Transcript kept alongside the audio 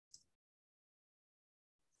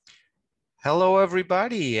Hello,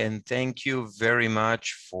 everybody, and thank you very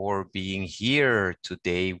much for being here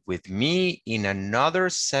today with me in another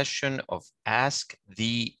session of Ask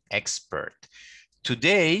the Expert.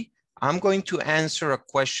 Today, I'm going to answer a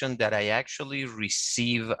question that I actually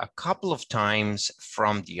received a couple of times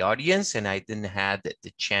from the audience, and I didn't have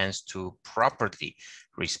the chance to properly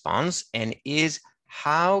respond, and is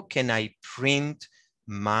how can I print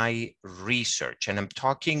my research? And I'm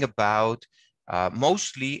talking about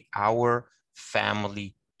mostly our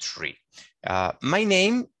family tree. My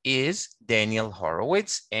name is Daniel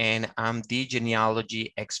Horowitz, and I'm the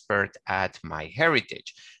genealogy expert at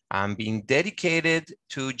MyHeritage. I'm being dedicated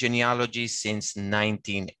to genealogy since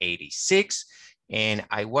 1986, and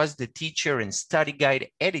I was the teacher and study guide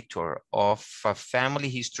editor of a family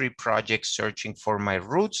history project searching for my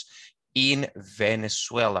roots in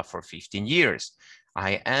Venezuela for 15 years.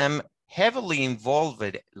 I am heavily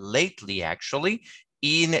involved lately, actually,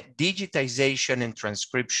 in digitization and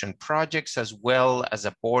transcription projects, as well as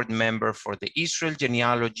a board member for the Israel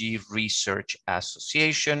Genealogy Research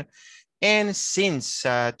Association. And since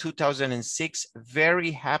 2006, very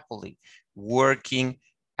happily working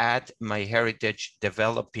at MyHeritage,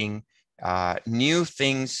 developing new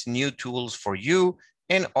things, new tools for you,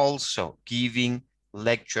 and also giving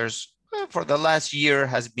lectures. For the last year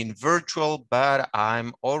has been virtual, but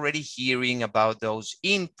I'm already hearing about those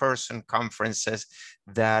in-person conferences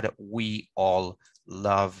that we all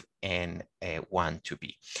love and want to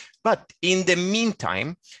be. But in the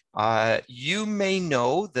meantime, you may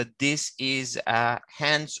know that this is a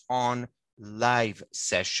hands-on live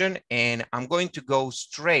session, and I'm going to go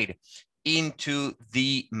straight into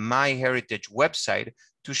the MyHeritage website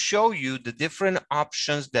to show you the different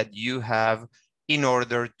options that you have in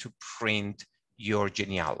order to print your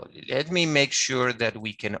genealogy. Let me make sure that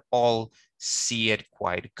we can all see it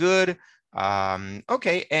quite good.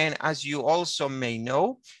 Okay, and as you also may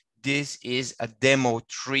know, this is a demo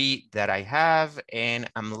tree that I have, and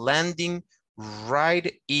I'm landing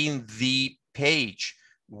right in the page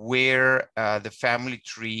where the family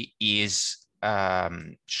tree is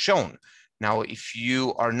shown. Now, if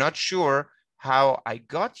you are not sure how I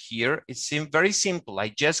got here, it's very simple. I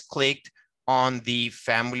just clicked on the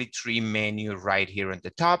family tree menu right here at the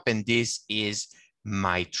top, and this is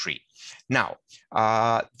my tree. Now,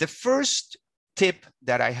 the first tip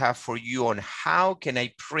that I have for you on how can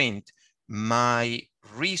I print my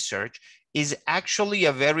research is actually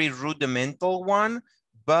a very rudimental one,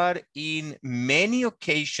 but in many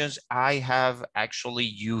occasions I have actually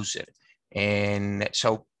used it. And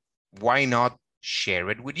so why not share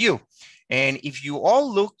it with you? And if you all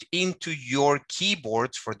looked into your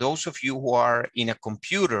keyboards, for those of you who are in a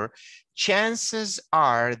computer, chances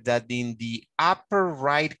are that in the upper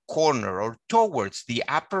right corner or towards the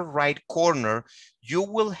upper right corner, you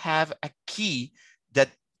will have a key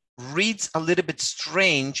that reads a little bit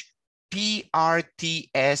strange,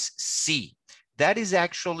 PRTSC. That is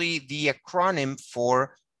actually the acronym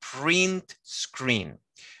for print screen.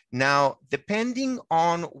 Now, depending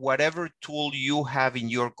on whatever tool you have in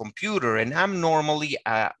your computer, and I'm normally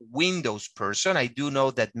a Windows person, I do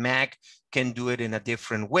know that Mac can do it in a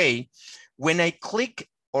different way. When I click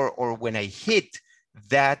or when I hit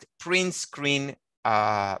that print screen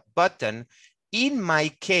button, in my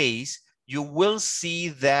case, you will see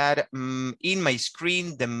that in my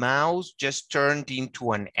screen, the mouse just turned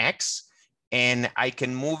into an X, and I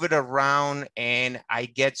can move it around and I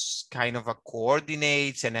get kind of a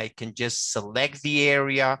coordinates, and I can just select the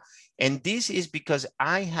area. And this is because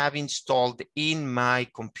I have installed in my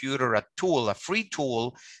computer a tool, a free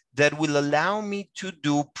tool that will allow me to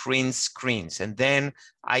do print screens. And then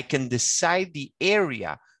I can decide the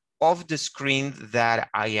area of the screen that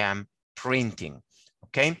I am printing,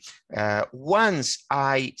 okay? Once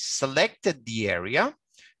I selected the area,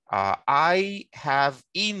 I have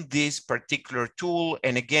in this particular tool,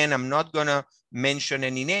 and again, I'm not gonna mention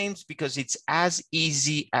any names because it's as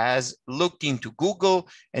easy as look into Google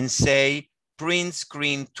and say print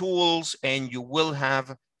screen tools, and you will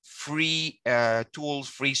have free tools,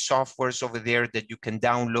 free softwares over there that you can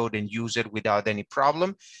download and use it without any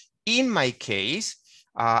problem. In my case,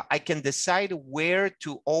 I can decide where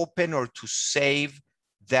to open or to save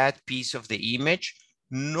that piece of the image.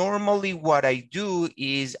 Normally what I do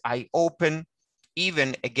is I open,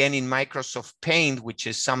 even again in Microsoft Paint, which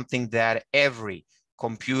is something that every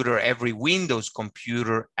computer, every Windows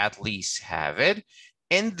computer at least have it.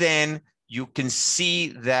 And then you can see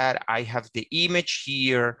that I have the image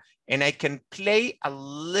here, and I can play a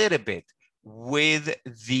little bit with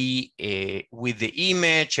the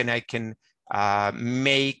image, and I can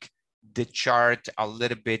make the chart a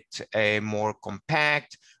little bit more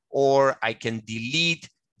compact, or I can delete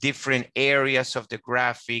different areas of the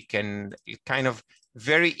graphic, and kind of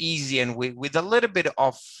very easy. And with a little bit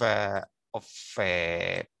of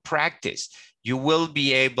practice, you will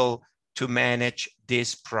be able to manage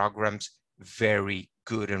these programs very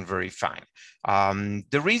good and very fine.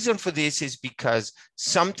 The reason for this is because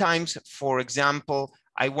sometimes, for example,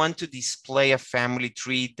 I want to display a family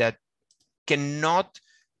tree that cannot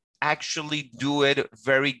actually do it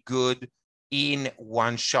very good in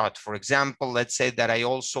one shot. For example, let's say that I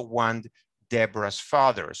also want Deborah's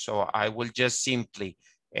father. So I will just simply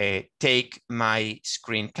take my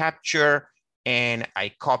screen capture and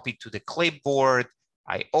I copy to the clipboard,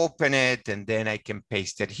 I open it, and then I can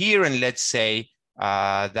paste it here. And let's say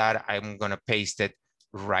that I'm gonna paste it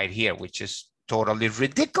right here, which is totally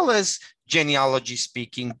ridiculous, genealogy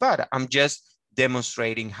speaking, but I'm just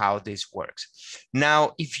demonstrating how this works.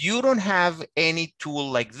 Now, if you don't have any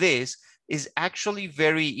tool like this, is actually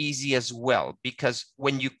very easy as well, because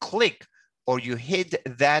when you click or you hit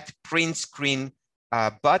that print screen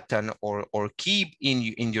button or key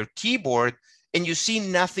in your keyboard, and you see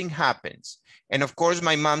nothing happens. And of course,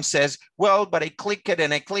 my mom says, well, but I click it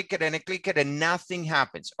and I click it and I click it and nothing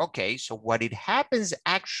happens. Okay, so what it happens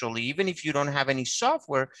actually, even if you don't have any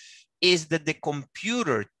software, is that the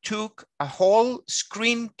computer took a whole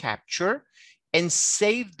screen capture and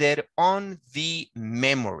saved it on the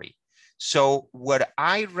memory. So what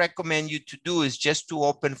I recommend you to do is just to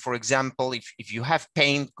open, for example, if you have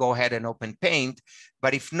Paint, go ahead and open Paint.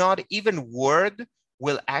 But if not, even Word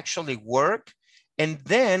will actually work. And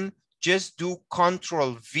then just do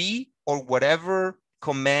Control V or whatever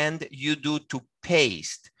command you do to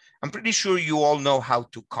paste. I'm pretty sure you all know how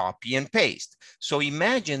to copy and paste. So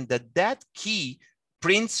imagine that that key,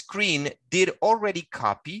 print screen, did already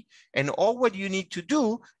copy, and all what you need to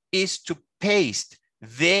do is to paste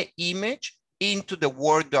the image into the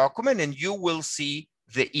Word document, and you will see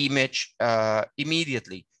the image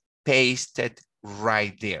immediately pasted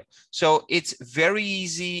right there. So it's very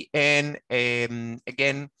easy and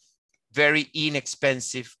again, very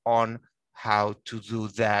inexpensive on how to do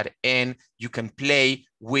that. And you can play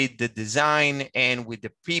with the design and with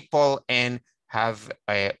the people and have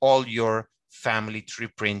all your family tree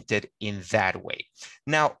printed in that way.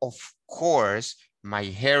 Now, of course,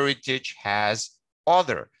 MyHeritage has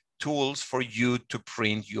other tools for you to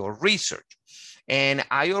print your research. And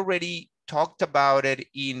I already talked about it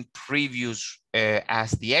in previous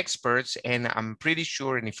Ask the Experts, and I'm pretty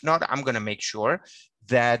sure, and if not, I'm gonna make sure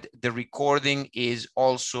that the recording is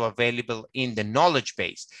also available in the knowledge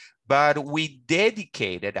base. But we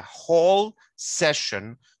dedicated a whole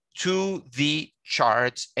session to the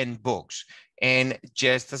charts and books. And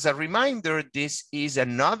just as a reminder, this is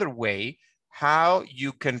another way how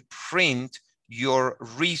you can print your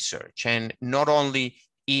research, and not only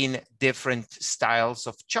in different styles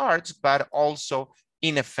of charts, but also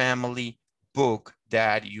in a family book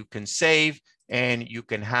that you can save, and you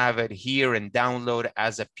can have it here and download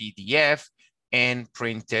as a PDF and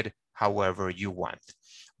print it however you want.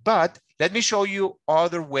 But let me show you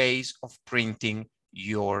other ways of printing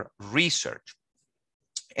your research.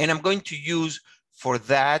 And I'm going to use for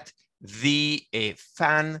that the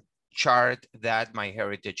fan chart that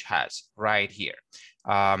MyHeritage has right here.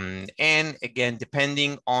 And again,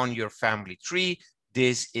 depending on your family tree,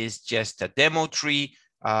 this is just a demo tree.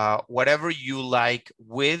 Whatever you like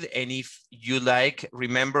with, and if you like,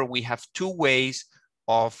 remember we have two ways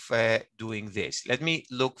of doing this. Let me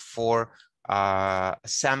look for a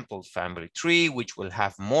sample family tree, which will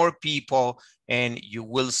have more people, and you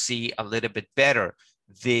will see a little bit better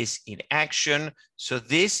this in action. So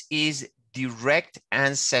this is direct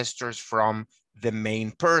ancestors from the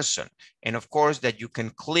main person. And of course that you can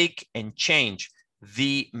click and change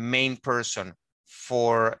the main person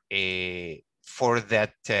for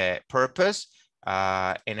that purpose.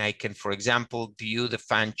 And I can, for example, view the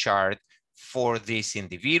fan chart for this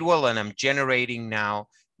individual, and I'm generating now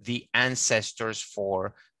the ancestors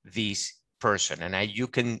for this person. And you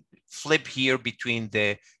can flip here between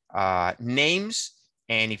the names,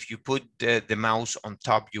 and if you put the mouse on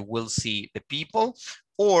top, you will see the people,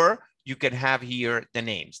 or you can have here the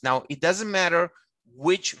names. Now, it doesn't matter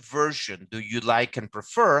which version do you like and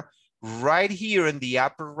prefer. Right here in the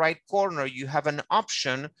upper right corner, you have an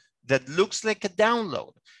option that looks like a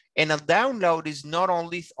download. And a download is not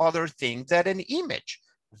only other thing than an image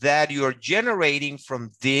that you're generating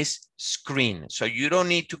from this screen. So you don't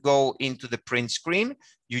need to go into the print screen.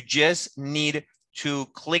 You just need to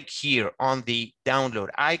click here on the download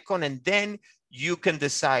icon, and then you can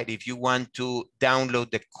decide if you want to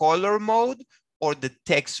download the color mode or the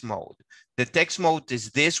text mode. The text mode is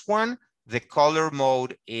this one. the color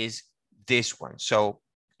mode is this one. So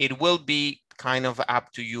it will be kind of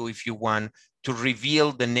up to you if you want to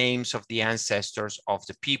reveal the names of the ancestors of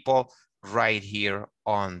the people right here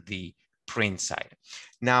on the print side.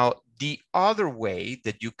 Now, the other way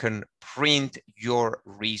that you can print your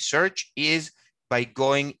research is by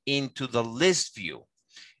going into the list view.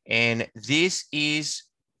 And this is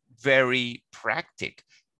very practical.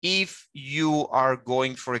 If you are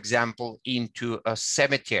going, for example, into a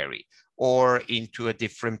cemetery or into a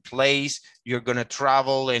different place, you're going to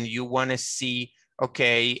travel and you want to see,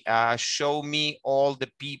 okay, show me all the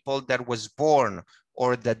people that was born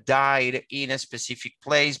or that died in a specific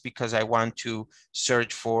place because I want to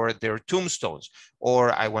search for their tombstones,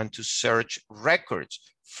 or I want to search records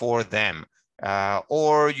for them.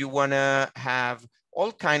 Or you want to have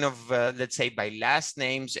all kind of, let's say, by last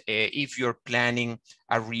names, if you're planning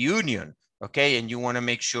a reunion, okay, and you want to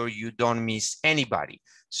make sure you don't miss anybody.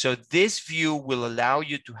 So this view will allow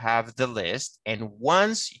you to have the list, and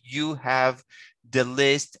once you have the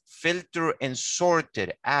list filtered and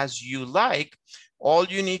sorted as you like, all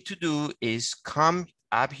you need to do is come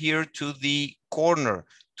up here to the corner,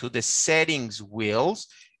 to the settings wheels,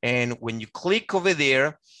 and when you click over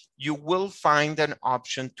there, you will find an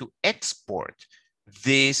option to export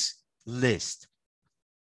this list.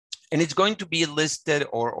 And it's going to be listed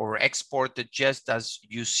or exported just as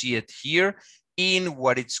you see it here in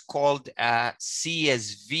what it's called a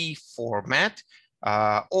CSV format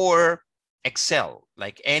or Excel,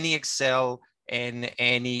 like any Excel and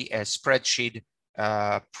any spreadsheet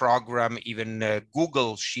program, even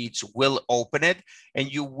Google Sheets will open it,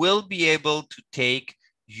 and you will be able to take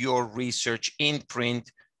your research in print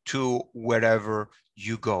to wherever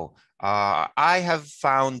you go. I have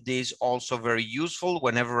found this also very useful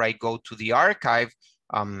whenever I go to the archive,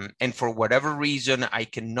 and for whatever reason, I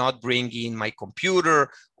cannot bring in my computer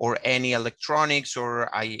or any electronics, or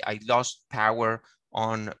I lost power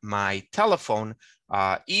on my telephone.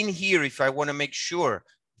 In here, if I want to make sure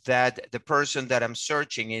that the person that I'm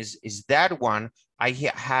searching is that one, I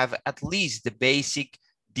have at least the basic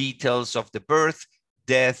details of the birth,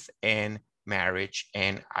 death, and marriage,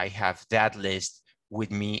 and I have that list with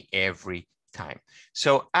me every time.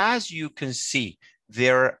 So as you can see,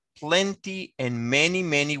 there are plenty and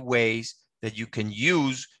many ways that you can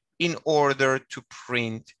use in order to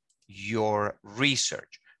print your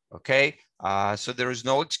research, okay? So there is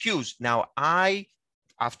no excuse. Now,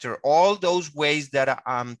 after all those ways that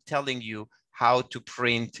I'm telling you how to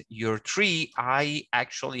print your tree, I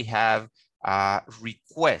actually have a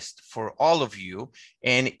request for all of you,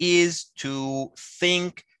 and is to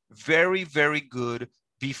think very good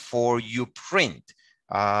before you print,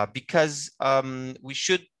 because we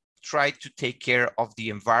should try to take care of the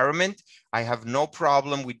environment. I have no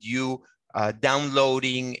problem with you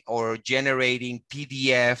downloading or generating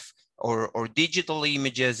PDF or digital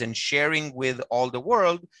images and sharing with all the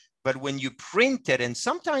world. But when you print it, and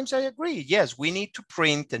sometimes I agree, yes, we need to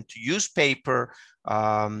print and to use paper.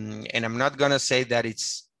 And I'm not gonna say that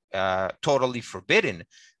it's totally forbidden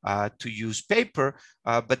to use paper,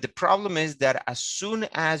 but the problem is that as soon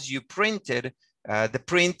as you print it, the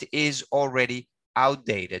print is already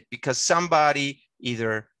outdated because somebody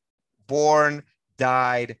either born,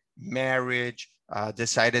 died, marriage,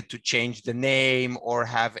 decided to change the name or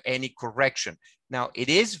have any correction. Now, it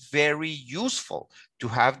is very useful to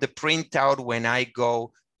have the printout when I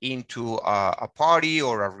go into a party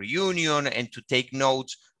or a reunion and to take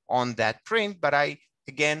notes on that print, but I,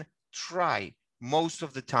 again, try most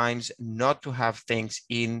of the times not to have things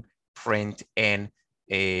in print and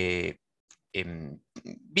be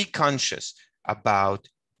conscious about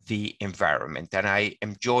the environment. And I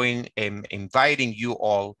am inviting you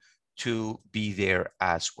all to be there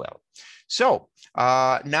as well. So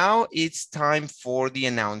now it's time for the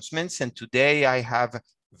announcements. And today I have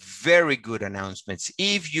very good announcements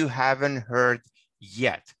if you haven't heard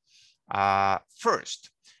yet. First,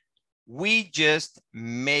 we just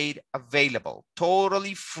made available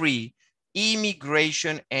totally free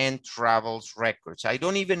immigration and travels records. I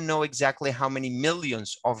don't even know exactly how many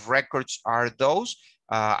millions of records are those.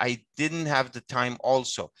 I didn't have the time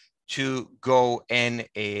also to go and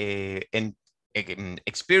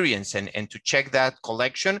experience and to check that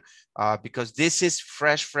collection because this is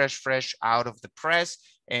fresh out of the press,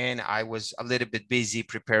 and I was a little bit busy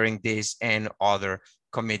preparing this and other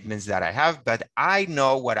commitments that I have, but I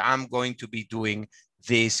know what I'm going to be doing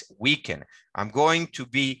this weekend. I'm going to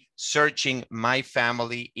be searching my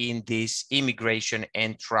family in this immigration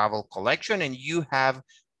and travel collection, and you have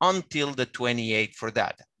until the 28th for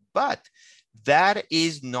that. But that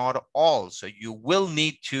is not all. So you will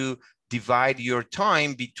need to divide your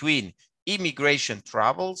time between immigration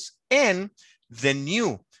travels, and the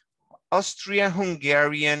new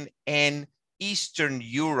Austria-Hungarian and Eastern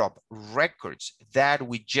Europe records that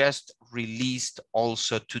we just released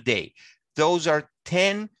also today. Those are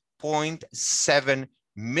 10.7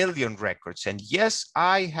 million records. And yes,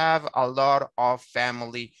 I have a lot of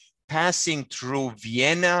family passing through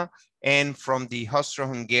Vienna and from the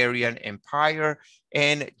Austro-Hungarian Empire.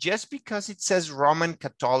 And just because it says Roman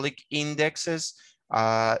Catholic indexes,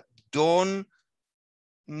 don't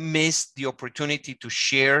miss the opportunity to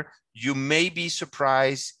share. You may be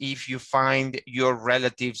surprised if you find your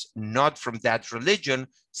relatives not from that religion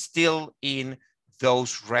still in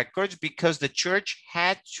those records, because the church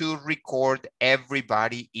had to record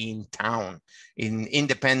everybody in town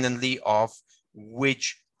independently of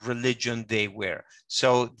which religion they were.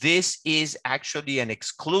 So this is actually an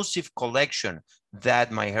exclusive collection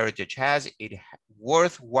that MyHeritage has. It's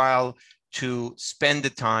worthwhile to spend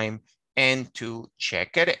the time and to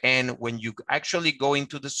check it. And when you actually go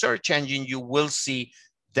into the search engine, you will see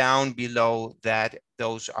down below that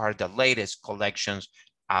those are the latest collections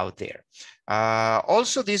out there.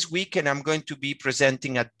 Also this weekend, I'm going to be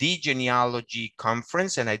presenting at the Genealogy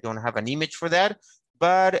Conference, and I don't have an image for that,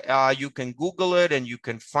 but you can Google it and you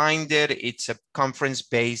can find it. It's a conference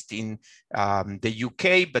based in the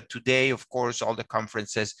UK, but today, of course, all the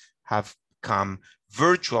conferences have come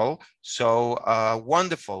virtual. So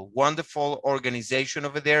wonderful, wonderful organization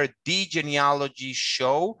over there. The Genealogy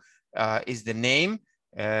Show is the name.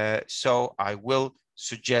 So I will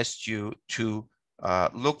suggest you to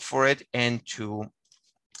look for it and to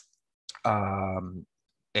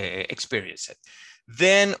experience it.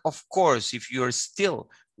 Then, of course, if you're still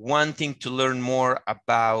wanting to learn more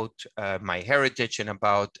about MyHeritage and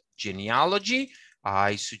about genealogy,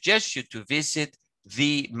 I suggest you to visit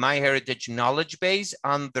the MyHeritage knowledge base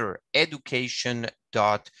under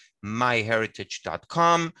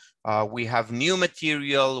education.myheritage.com. We have new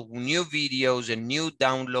material, new videos, and new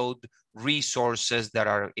download resources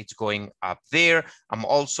that it's going up there. I'm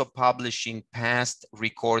also publishing past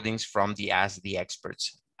recordings from the Ask the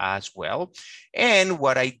Experts as well. And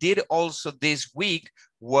what I did also this week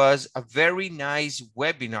was a very nice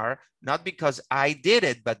webinar, not because I did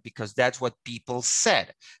it, but because that's what people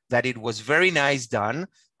said, that it was very nice done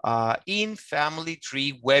in family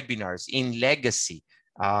tree webinars, in legacy.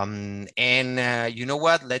 You know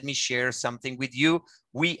what? Let me share something with you.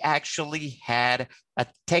 We actually had a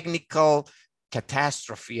technical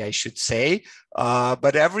catastrophe, I should say,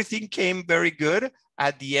 but everything came very good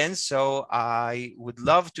at the end. So I would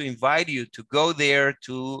love to invite you to go there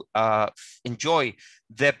to enjoy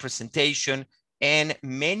the presentation and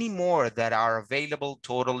many more that are available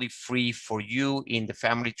totally free for you in the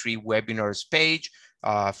Family Tree webinars page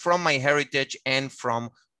from MyHeritage and from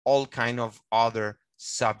all kind of other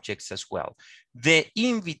subjects as well. The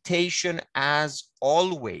invitation, as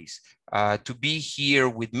always, to be here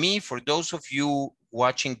with me. For those of you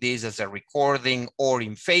watching this as a recording or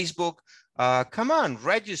in Facebook, come on,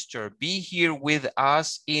 register, be here with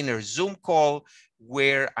us in a Zoom call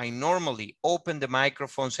where I normally open the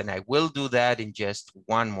microphones, and I will do that in just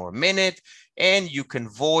one more minute, and you can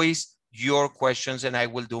voice your questions and I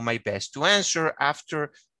will do my best to answer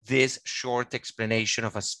after this short explanation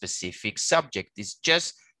of a specific subject. It's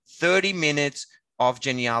just 30 minutes of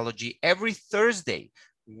genealogy every Thursday,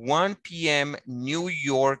 1 p.m. New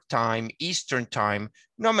York time, Eastern time,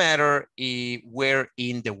 no matter where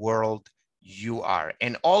in the world you are.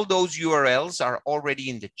 And all those URLs are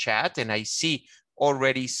already in the chat, and I see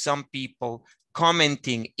already some people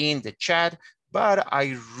commenting in the chat, but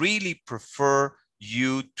I really prefer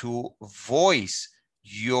you to voice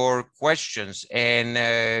your questions. And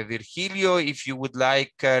Virgilio, if you would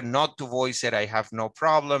like not to voice it, I have no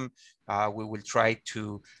problem. We will try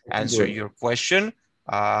to answer your question.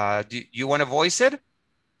 Do you want to voice it?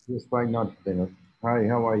 Yes, why not? Hi,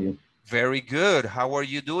 how are you? Very good. How are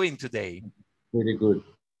you doing today? Very good.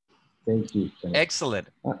 Thank you. Excellent.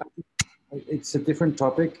 It's a different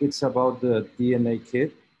topic. It's about the DNA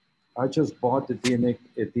kit. I just bought the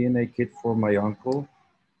DNA kit for my uncle.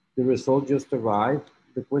 The result just arrived.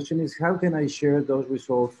 The question is, how can I share those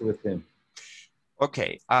results with him?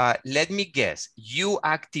 Okay, let me guess. You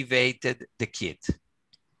activated the kit.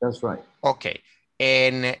 That's right. Okay,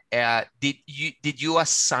 and did you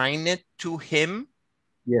assign it to him?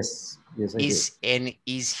 Yes, yes, I did. And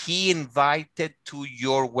is he invited to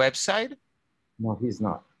your website? No, he's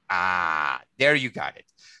not. Ah, there you got it.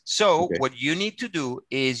 So what you need to do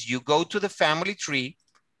is you go to the family tree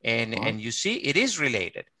and you see it is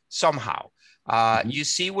related somehow. You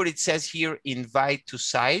see what it says here, invite to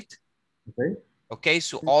site. Okay,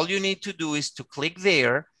 so all you need to do is to click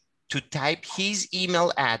there, to type his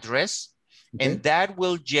email address, and that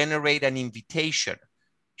will generate an invitation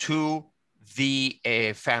to the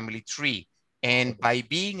family tree. And by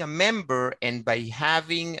being a member and by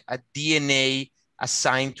having a DNA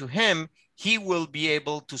assigned to him, he will be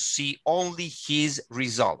able to see only his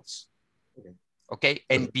results. Okay,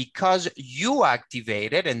 and because you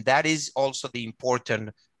activated, and that is also the important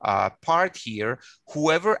part here,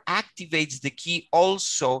 whoever activates the key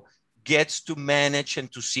also gets to manage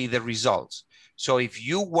and to see the results. So if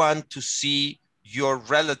you want to see your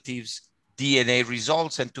relatives' DNA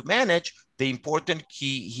results and to manage, the important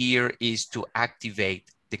key here is to activate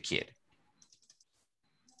the kid.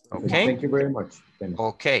 Okay. Thank you very much.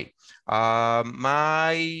 Okay,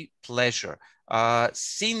 my pleasure.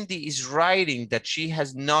 Cindy is writing that she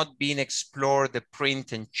has not been explored the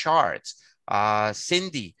print and charts.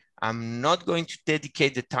 Cindy, I'm not going to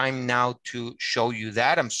dedicate the time now to show you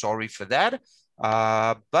that. I'm sorry for that.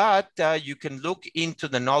 But you can look into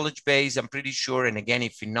the knowledge base. I'm pretty sure. And again,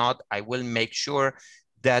 if not, I will make sure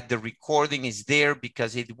that the recording is there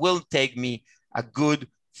because it will take me a good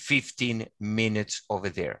 15 minutes over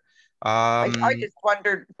there. I just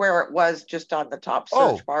wondered where it was just on the top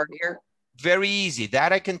search bar here. Very easy.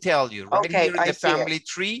 That I can tell you. Right here in the family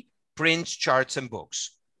tree, prints, charts, and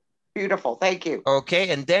books. Beautiful. Thank you.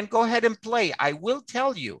 Okay, and then go ahead and play. I will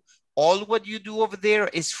tell you, all what you do over there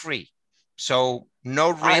is free. So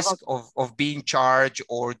no risk of being charged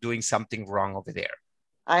or doing something wrong over there.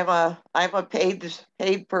 I'm a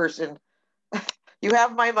paid person. You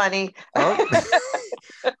have my money. Oh.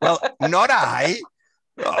 Well, not I.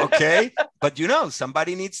 Okay, but you know,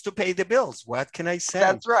 somebody needs to pay the bills. What can I say?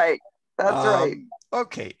 That's right. That's right.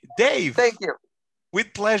 Okay, Dave. Thank you.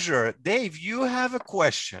 With pleasure. Dave, you have a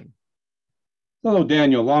question. Hello,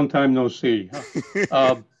 Daniel. Long time no see.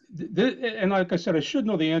 And like I said, I should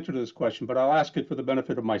know the answer to this question, but I'll ask it for the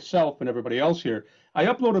benefit of myself and everybody else here. I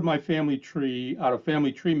uploaded my family tree out of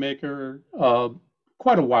Family Tree Maker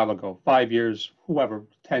quite a while ago, 5 years, whoever,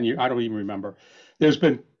 10 years, I don't even remember. There's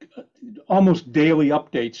been almost daily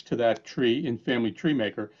updates to that tree in Family Tree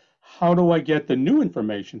Maker. How do I get the new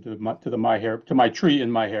information to my tree in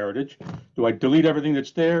MyHeritage? Do I delete everything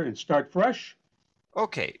that's there and start fresh?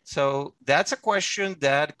 Okay, so that's a question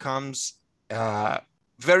that comes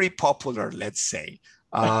very popular, let's say.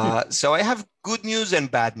 So I have good news and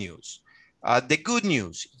bad news. The good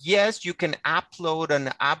news, yes, you can upload an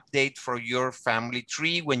update for your family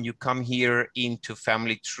tree when you come here into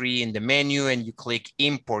family tree in the menu and you click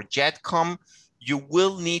import JetCom. You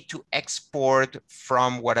will need to export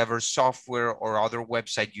from whatever software or other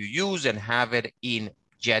website you use and have it in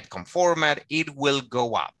JetCom format. It will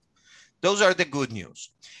go up. Those are the good news.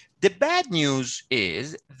 The bad news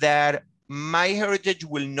is that MyHeritage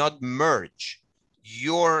will not merge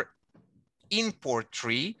your import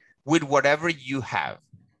tree with whatever you have.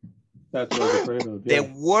 That's what I was afraid of. Yeah.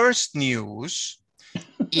 The worst news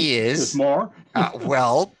is there's more.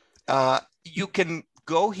 You can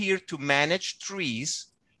go here to manage trees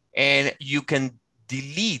and you can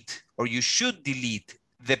delete, or you should delete,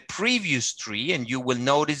 the previous tree, and you will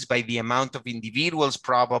notice by the amount of individuals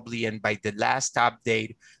probably and by the last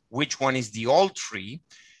update which one is the old tree.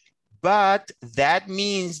 But that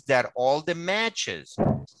means that all the matches,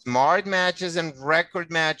 smart matches and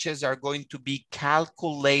record matches, are going to be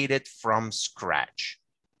calculated from scratch.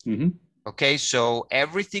 Mm-hmm. Okay, so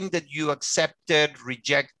everything that you accepted,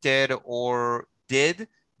 rejected, or did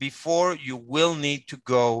before, you will need to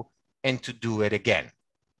go and to do it again.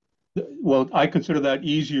 Well, I consider that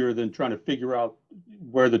easier than trying to figure out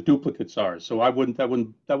where the duplicates are. So that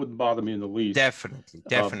wouldn't bother me in the least. Definitely.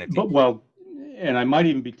 And I might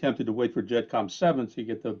even be tempted to wait for JetCom 7 so you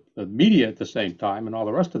get the media at the same time and all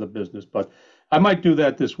the rest of the business. But I might do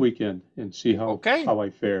that this weekend and see how I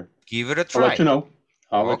fare. Give it a try. I'll let you know.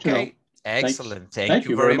 I'll let you know. Excellent. Thank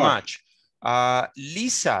you very much.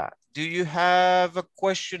 Lisa, do you have a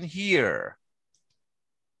question here?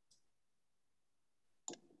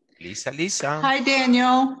 Lisa. Hi,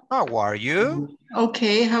 Daniel. How are you?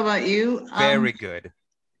 Okay, how about you? Very good.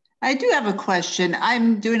 I do have a question.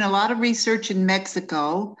 I'm doing a lot of research in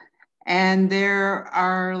Mexico, and there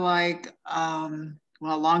are like,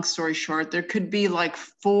 well, long story short, there could be like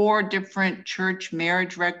 4 different church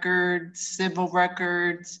marriage records, civil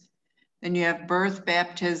records. Then you have birth,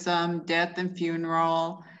 baptism, death, and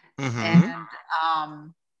funeral. And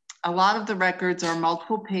a lot of the records are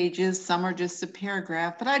multiple pages. Some are just a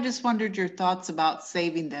paragraph. But I just wondered your thoughts about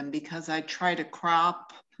saving them, because I try to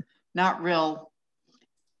crop, not real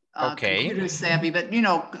computer savvy, but you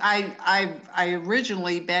know, I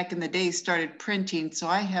originally back in the day started printing, so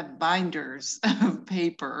I have binders of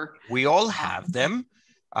paper. We all have them.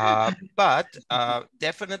 But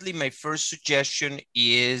definitely my first suggestion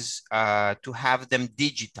is to have them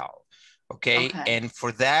digital, okay? And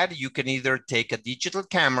for that, you can either take a digital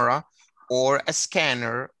camera or a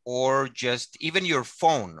scanner or just even your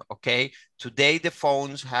phone, okay? Today, the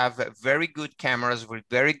phones have very good cameras with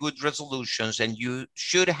very good resolutions, and you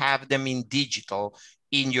should have them in digital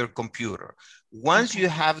in your computer. Once you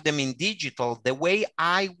have them in digital, the way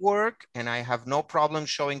I work, and I have no problem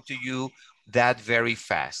showing to you that very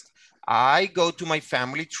fast. I go to my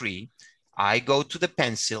family tree, I go to the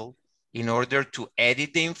pencil in order to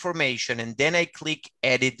edit the information, and then I click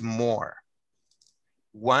edit more.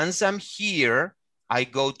 Once I'm here, I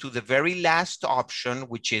go to the very last option,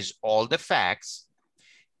 which is all the facts,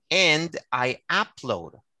 and I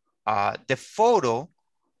upload the photo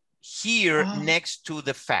here next to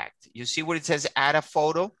the fact. You see where it says add a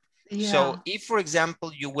photo? Yeah. So if, for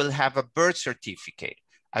example, you will have a birth certificate,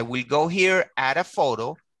 I will go here, add a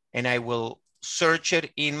photo, and I will search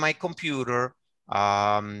it in my computer.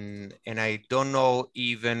 And I don't know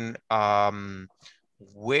even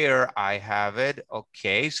where I have it.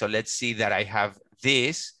 Okay, so let's see that I have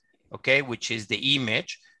this, okay, which is the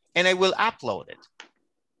image, and I will upload it.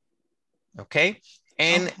 Okay,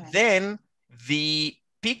 and then the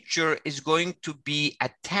picture is going to be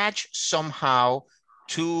attached somehow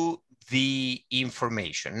to the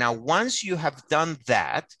information. Now, once you have done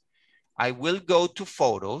that, I will go to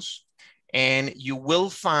photos and you will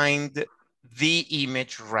find the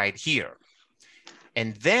image right here.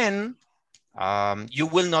 And then you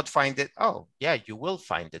will not find it. Oh, yeah, you will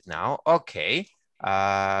find it now. Okay,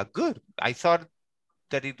 good. I thought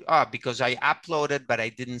that it, because I uploaded, but I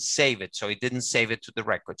didn't save it. So it didn't save it to the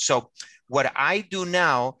record. So what I do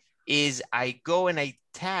now is I go and I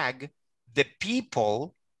tag the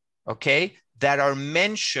people, okay, that are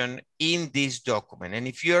mentioned in this document. And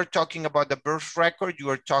if you're talking about the birth record, you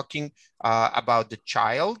are talking about the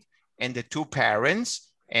child and the two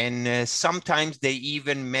parents. And sometimes they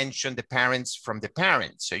even mention the parents from the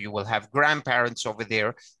parents. So you will have grandparents over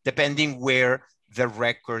there, depending where the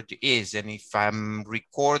record is. And if I'm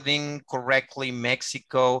recording correctly,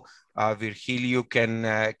 Mexico, Virgilio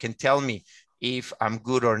can tell me if I'm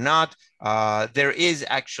good or not. There is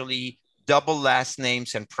actually double last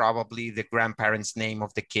names and probably the grandparents' name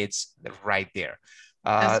of the kids right there.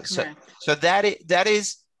 So that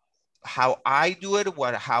is how I do it,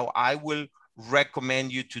 how I will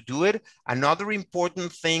recommend you to do it. Another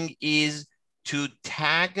important thing is to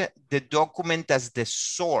tag the document as the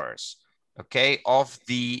source, okay, of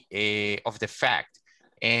the fact.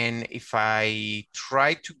 And if I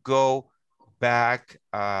try to go back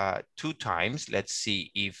 2 times, let's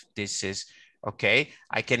see if this is okay.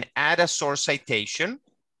 I can add a source citation,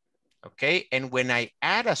 okay, and when I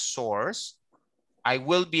add a source, I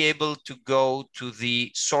will be able to go to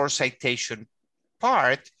the source citation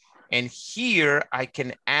part, and here I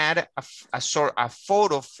can add a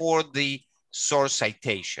photo for the source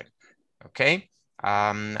citation, okay?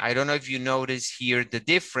 I don't know if you notice here the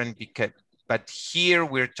difference, but here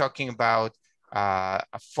we're talking about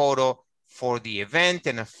a photo for the event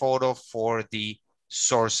and a photo for the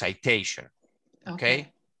source citation,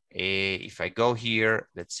 okay? If I go here,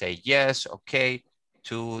 let's say yes, okay,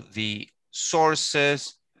 to the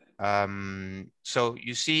sources. So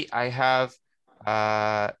you see I have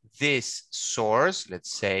this source,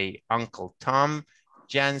 let's say Uncle Tom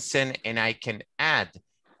Jansen, and I can add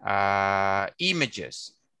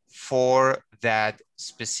images for that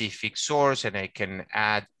specific source, and I can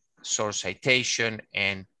add source citation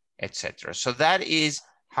and etc. So that is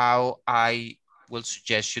how I will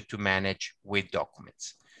suggest you to manage with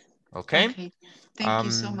documents. Okay. Thank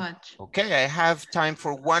you so much. Okay, I have time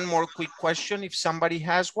for one more quick question if somebody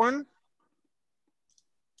has one.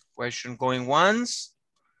 Question going once.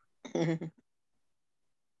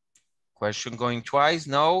 Question going twice.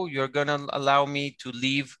 No, you're gonna allow me to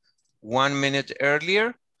leave 1 minute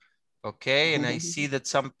earlier. Okay, and I see that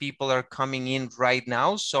some people are coming in right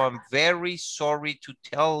now, so I'm very sorry to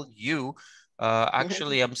tell you.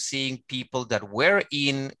 Actually, I'm seeing people that were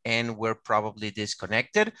in and were probably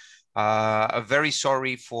disconnected. Very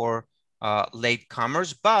sorry for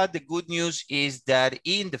latecomers, but the good news is that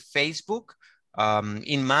in the Facebook,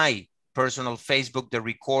 in my personal Facebook, the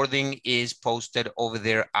recording is posted over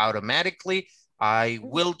there automatically. I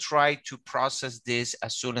will try to process this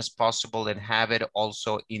as soon as possible and have it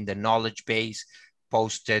also in the knowledge base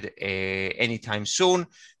posted anytime soon.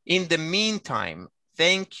 In the meantime,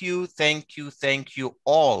 thank you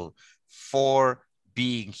all for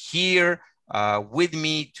being here with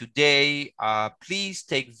me today. Please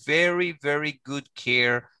take very, very good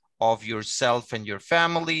care of yourself and your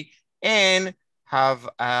family, and Have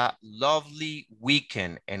a lovely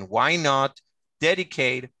weekend, and why not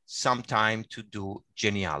dedicate some time to do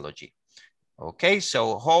genealogy. Okay,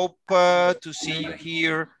 so hope to see you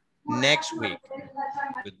here next week.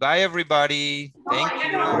 Goodbye, everybody. Thank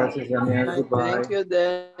you. Gracias, Daniel. Goodbye. Thank you,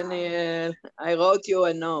 Daniel. I wrote you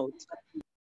a note.